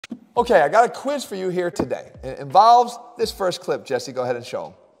Okay, I got a quiz for you here today. It involves this first clip. Jesse, go ahead and show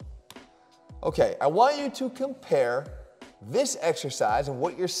them. Okay, I want you to compare this exercise and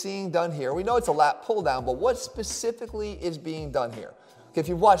what you're seeing done here. We know it's a lat pull down, but what specifically is being done here? Okay, if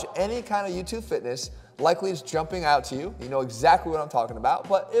you've watched any kind of YouTube fitness, likely it's jumping out to you. You know exactly what I'm talking about,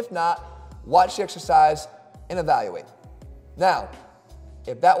 but if not, watch the exercise and evaluate. Now,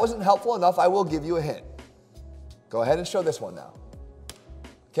 if that wasn't helpful enough, I will give you a hint. Go ahead and show this one now.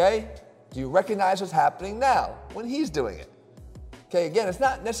 Okay, do you recognize what's happening now when he's doing it? Okay, again, it's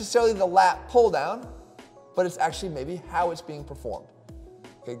not necessarily the lat pull down, but it's actually maybe how it's being performed.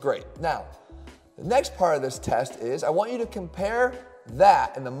 Okay, great. Now, the next part of this test is I want you to compare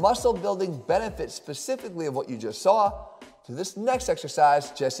that and the muscle building benefits specifically of what you just saw to this next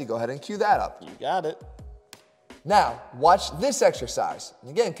exercise. Jesse, go ahead and cue that up. You got it. Now, watch this exercise. And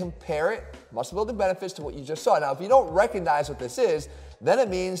again, compare it, muscle building benefits to what you just saw. Now, if you don't recognize what this is, then it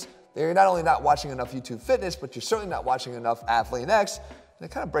means that you're not only not watching enough YouTube fitness, but you're certainly not watching enough ATHLEAN-X. And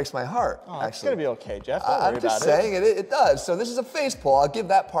it kind of breaks my heart, actually. It's going to be okay, Jeff. Don't worry about it. I'm just saying it does. So this is a face pull. I'll give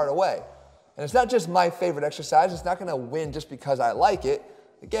that part away. And it's not just my favorite exercise. It's not going to win just because I like it.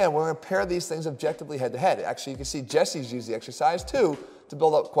 Again, we're going to pair these things objectively head to head. Actually, you can see Jesse's used the exercise too to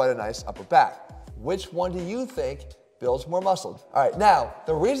build up quite a nice upper back. Which one do you think builds more muscle? All right, now,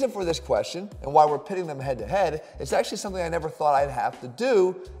 the reason for this question and why we're pitting them head to head, it's actually something I never thought I'd have to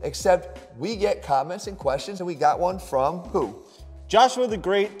do, except we get comments and questions, and we got one from who? Joshua the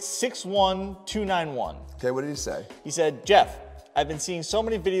Great 61291. Okay, what did he say? He said, Jeff, I've been seeing so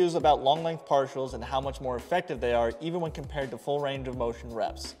many videos about long length partials and how much more effective they are even when compared to full range of motion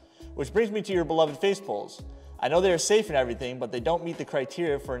reps. Which brings me to your beloved face pulls. I know they are safe and everything, but they don't meet the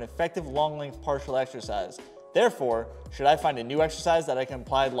criteria for an effective long length partial exercise. Therefore, should I find a new exercise that I can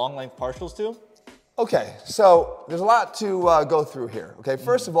apply long length partials to? Okay, so there's a lot to go through here. Okay,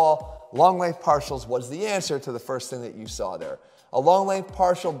 first of all, long length partials was the answer to the first thing that you saw there. A long length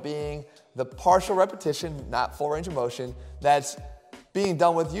partial being the partial repetition, not full range of motion, that's being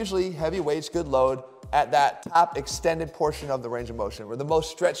done with usually heavy weights, good load, at that top extended portion of the range of motion, or the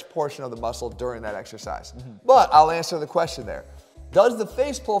most stretched portion of the muscle during that exercise. But I'll answer the question there. Does the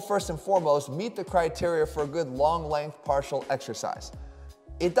face pull, first and foremost, meet the criteria for a good long length partial exercise?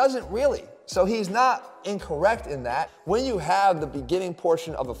 It doesn't really. So he's not incorrect in that. When you have the beginning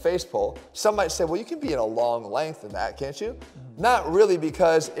portion of a face pull, some might say, well, you can be in a long length in that, can't you? Not really,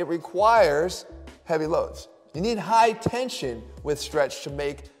 because it requires heavy loads. You need high tension with stretch to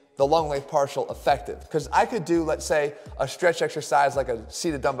make the long length partial effective. Because I could do, let's say, a stretch exercise like a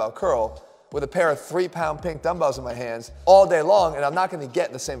seated dumbbell curl with a pair of 3-pound pink dumbbells in my hands all day long, and I'm not going to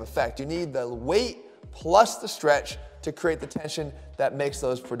get the same effect. You need the weight plus the stretch to create the tension that makes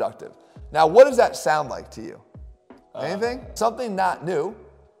those productive. Now, what does that sound like to you? Anything? Something not new,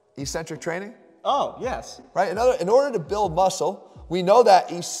 eccentric training? Oh, yes. Right, in order to build muscle, we know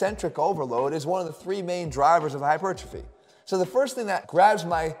that eccentric overload is one of the 3 main drivers of hypertrophy. So the first thing that grabs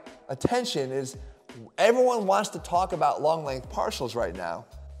my attention is everyone wants to talk about long length partials right now,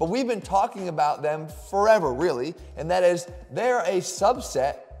 but we've been talking about them forever, really, and that is they're a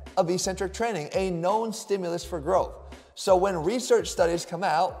subset of eccentric training, a known stimulus for growth. So when research studies come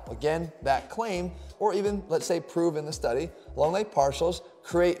out, again, that claim, or even, let's say, prove in the study, long length partials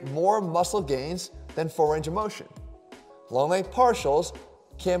create more muscle gains than full range of motion. Long length partials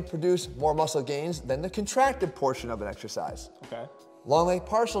can produce more muscle gains than the contracted portion of an exercise. Okay. Long length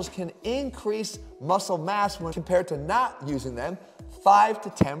partials can increase muscle mass when compared to not using them 5 to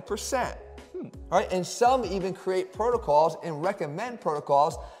 10%. All right, and some even create protocols and recommend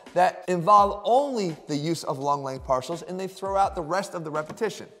protocols that involve only the use of long length partials, and they throw out the rest of the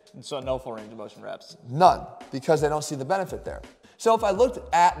repetition. And so no full range of motion reps? None, because they don't see the benefit there. So if I looked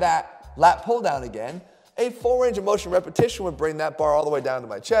at that lat pull down again, a full range of motion repetition would bring that bar all the way down to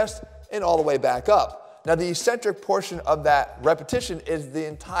my chest and all the way back up. Now the eccentric portion of that repetition is the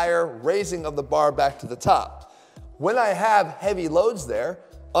entire raising of the bar back to the top. When I have heavy loads there,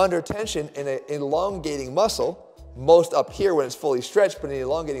 under tension in an elongating muscle, most up here when it's fully stretched, but in an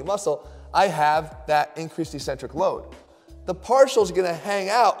elongating muscle, I have that increased eccentric load. The partial is going to hang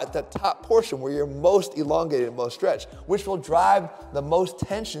out at that top portion where you're most elongated and most stretched, which will drive the most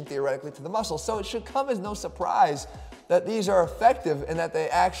tension theoretically to the muscle. So it should come as no surprise that these are effective and that they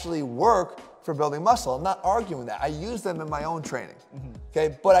actually work for building muscle. I'm not arguing that. I use them in my own training.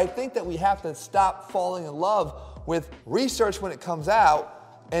 Okay, but I think that we have to stop falling in love with research when it comes out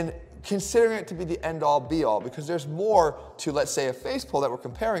and considering it to be the end-all be-all, because there's more to, let's say, a face pull that we're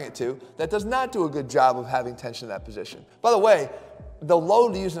comparing it to that does not do a good job of having tension in that position. By the way, the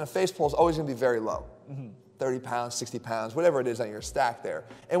load used in a face pull is always going to be very low. 30 pounds, 60 pounds, whatever it is on your stack there.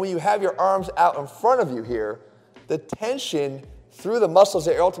 And when you have your arms out in front of you here, the tension through the muscles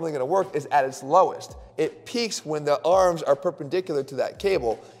that you're ultimately going to work is at its lowest. It peaks when the arms are perpendicular to that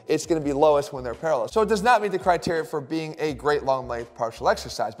cable. It's going to be lowest when they're parallel. So it does not meet the criteria for being a great long length partial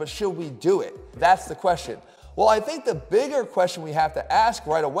exercise, but should we do it? That's the question. Well, I think the bigger question we have to ask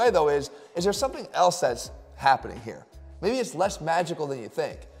right away though is there something else that's happening here? Maybe it's less magical than you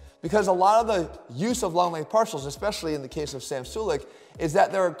think. Because a lot of the use of long length partials, especially in the case of Sam Sulek, is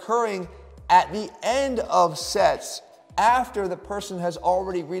that they're occurring at the end of sets after the person has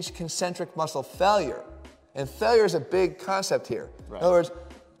already reached concentric muscle failure. And failure is a big concept here. Right. In other words,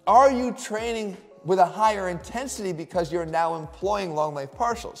 are you training with a higher intensity because you're now employing long length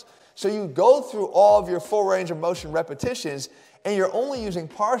partials? So you go through all of your full range of motion repetitions and you're only using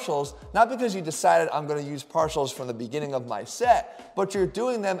partials, not because you decided I'm going to use partials from the beginning of my set, but you're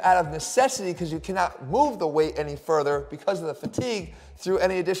doing them out of necessity because you cannot move the weight any further because of the fatigue through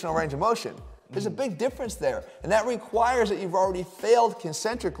any additional range of motion. There's a big difference there, and that requires that you've already failed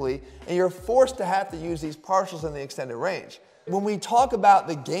concentrically and you're forced to have to use these partials in the extended range. When we talk about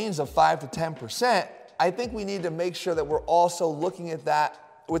the gains of 5 to 10%, I think we need to make sure that we're also looking at that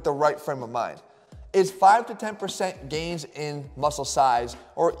with the right frame of mind. Is 5 to 10% gains in muscle size,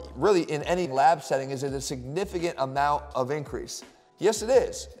 or really in any lab setting, is it a significant amount of increase? Yes, it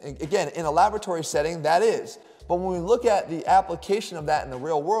is. Again, in a laboratory setting, that is. But when we look at the application of that in the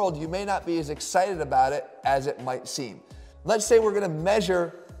real world, you may not be as excited about it as it might seem. Let's say we're going to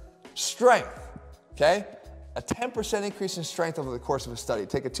measure strength, okay? A 10% increase in strength over the course of a study.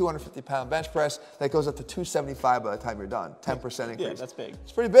 Take a 250-pound bench press, that goes up to 275 by the time you're done. 10% increase. Yeah, that's big.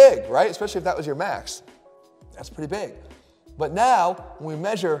 It's pretty big, right? Especially if that was your max. That's pretty big. But now, when we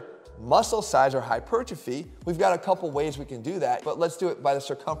measure muscle size or hypertrophy, we've got a couple ways we can do that, but let's do it by the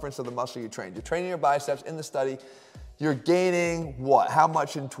circumference of the muscle you trained. You're training your biceps in the study. You're gaining what? How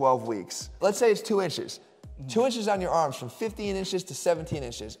much in 12 weeks? Let's say it's 2 inches. 2 inches on your arms from 15 inches to 17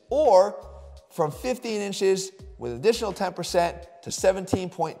 inches, or from 15 inches with additional 10% to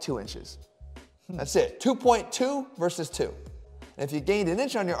 17.2 inches. That's it. 2.2 versus 2. And if you gained an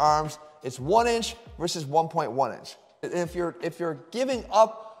inch on your arms, it's 1 inch versus 1.1 inch. And if you're giving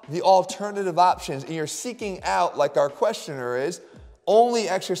up the alternative options and you're seeking out, like our questioner is, only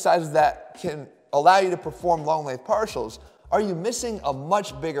exercises that can allow you to perform long length partials, are you missing a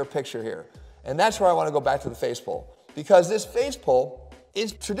much bigger picture here? And that's where I want to go back to the face pull. Because this face pull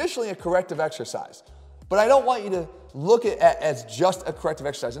is traditionally a corrective exercise. But I don't want you to look at it as just a corrective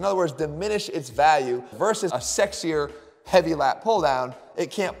exercise. In other words, diminish its value versus a sexier heavy lat pull down. It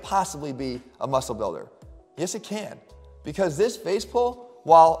can't possibly be a muscle builder. Yes, it can. Because this face pull,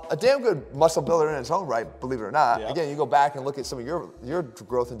 while a damn good muscle builder in its own right, believe it or not, again, you go back and look at some of your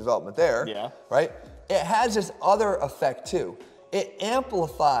growth and development there, right? It has this other effect too. It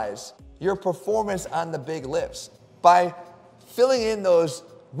amplifies your performance on the big lifts. By filling in those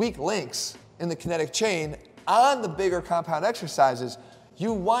weak links in the kinetic chain on the bigger compound exercises,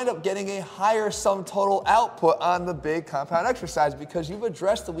 you wind up getting a higher sum total output on the big compound exercise because you've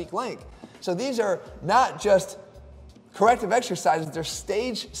addressed the weak link. So these are not just corrective exercises, they're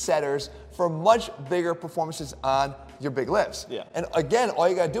stage setters for much bigger performances on your big lifts. And again, all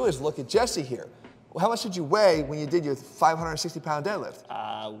you gotta do is look at Jesse here. How much did you weigh when you did your 560-pound deadlift?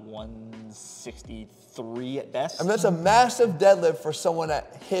 163 at best. I mean, that's a massive deadlift for someone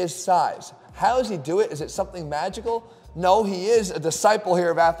at his size. How does he do it? Is it something magical? No, he is a disciple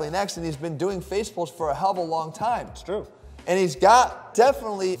here of ATHLEAN-X, and he's been doing face pulls for a hell of a long time. It's true. And he's got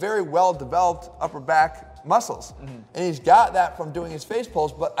definitely very well-developed upper back muscles. And he's got that from doing his face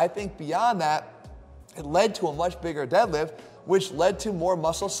pulls, but I think beyond that, it led to a much bigger deadlift, which led to more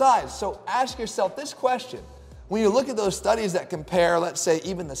muscle size. So ask yourself this question. When you look at those studies that compare, let's say,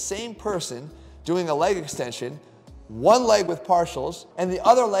 even the same person doing a leg extension, one leg with partials and the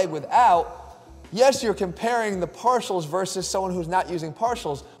other leg without, yes, you're comparing the partials versus someone who's not using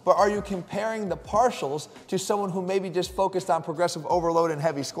partials, but are you comparing the partials to someone who maybe just focused on progressive overload and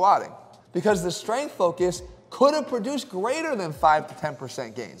heavy squatting? Because the strength focus could have produced greater than 5 to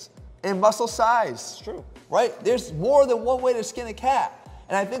 10% gains in muscle size. It's true. Right? There's more than one way to skin a cat.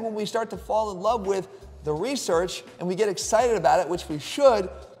 And I think when we start to fall in love with the research and we get excited about it, which we should,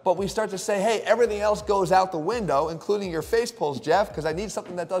 but we start to say, hey, everything else goes out the window, including your face pulls, Jeff, because I need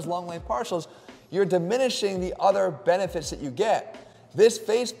something that does long length partials, you're diminishing the other benefits that you get. This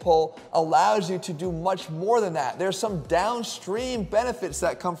face pull allows you to do much more than that. There's some downstream benefits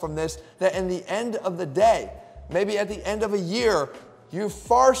that come from this that in the end of the day, maybe at the end of a year, you're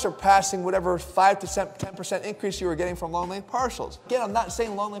far surpassing whatever 5 to 10% increase you were getting from long length partials. Again, I'm not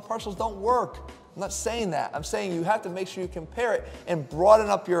saying long length partials don't work. I'm not saying that. I'm saying you have to make sure you compare it and broaden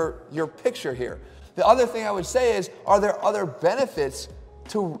up your picture here. The other thing I would say is, are there other benefits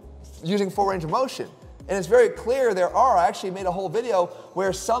to using full range of motion? And it's very clear there are. I actually made a whole video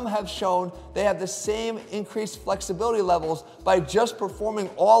where some have shown they have the same increased flexibility levels by just performing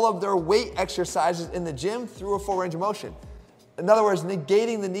all of their weight exercises in the gym through a full range of motion. In other words,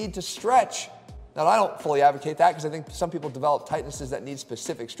 negating the need to stretch. Now, I don't fully advocate that because I think some people develop tightnesses that need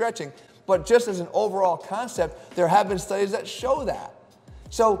specific stretching, but just as an overall concept, there have been studies that show that.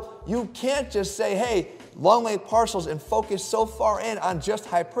 So you can't just say, hey, long length partials and focus so far in on just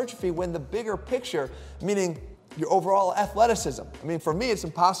hypertrophy when the bigger picture, meaning your overall athleticism. I mean, for me, it's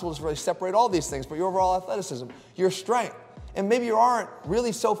impossible to really separate all these things, but your overall athleticism, your strength. And maybe you aren't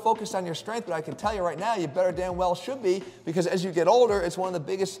really so focused on your strength, but I can tell you right now, you better damn well should be, because as you get older, it's one of the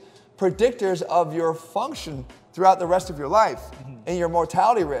biggest predictors of your function throughout the rest of your life and your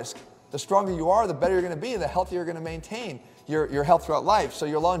mortality risk. The stronger you are, the better you're going to be, and the healthier you're going to maintain your health throughout life, so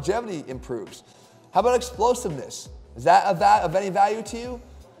your longevity improves. How about explosiveness? Is that of any value to you?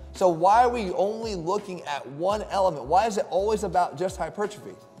 So why are we only looking at one element? Why is it always about just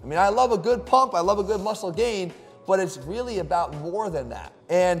hypertrophy? I mean, I love a good pump, I love a good muscle gain, but it's really about more than that.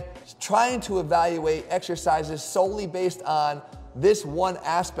 And trying to evaluate exercises solely based on this one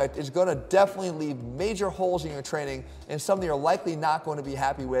aspect is going to definitely leave major holes in your training and something you're likely not going to be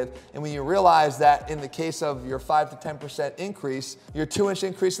happy with. And when you realize that in the case of your 5 to 10% increase, your 2-inch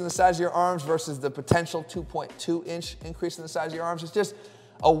increase in the size of your arms versus the potential 2.2-inch increase in the size of your arms, it's just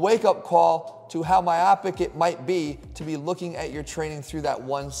a wake-up call to how myopic it might be to be looking at your training through that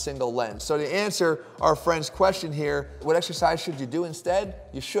one single lens. So to answer our friend's question here, what exercise should you do instead?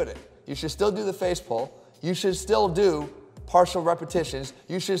 You shouldn't. You should still do the face pull. You should still do partial repetitions.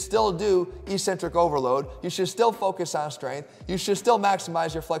 You should still do eccentric overload. You should still focus on strength. You should still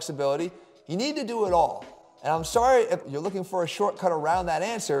maximize your flexibility. You need to do it all. And I'm sorry if you're looking for a shortcut around that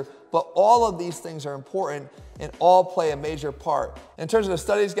answer, but all of these things are important and all play a major part. In terms of the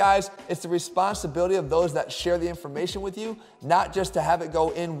studies, guys, it's the responsibility of those that share the information with you, not just to have it go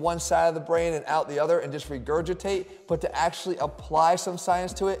in one side of the brain and out the other and just regurgitate, but to actually apply some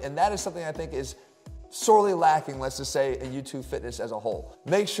science to it. And that is something I think is sorely lacking, let's just say, in YouTube fitness as a whole.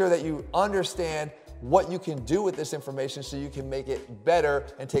 Make sure that you understand what you can do with this information so you can make it better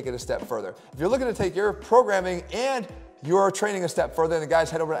and take it a step further. If you're looking to take your programming and your training a step further, then guys,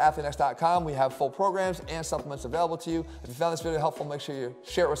 head over to ATHLEAN-X.com. We have full programs and supplements available to you. If you found this video helpful, make sure you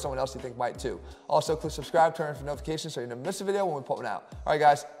share it with someone else you think might too. Also, click subscribe, turn on for notifications so you never miss a video when we put one out. All right,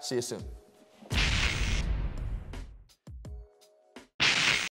 guys, see you soon.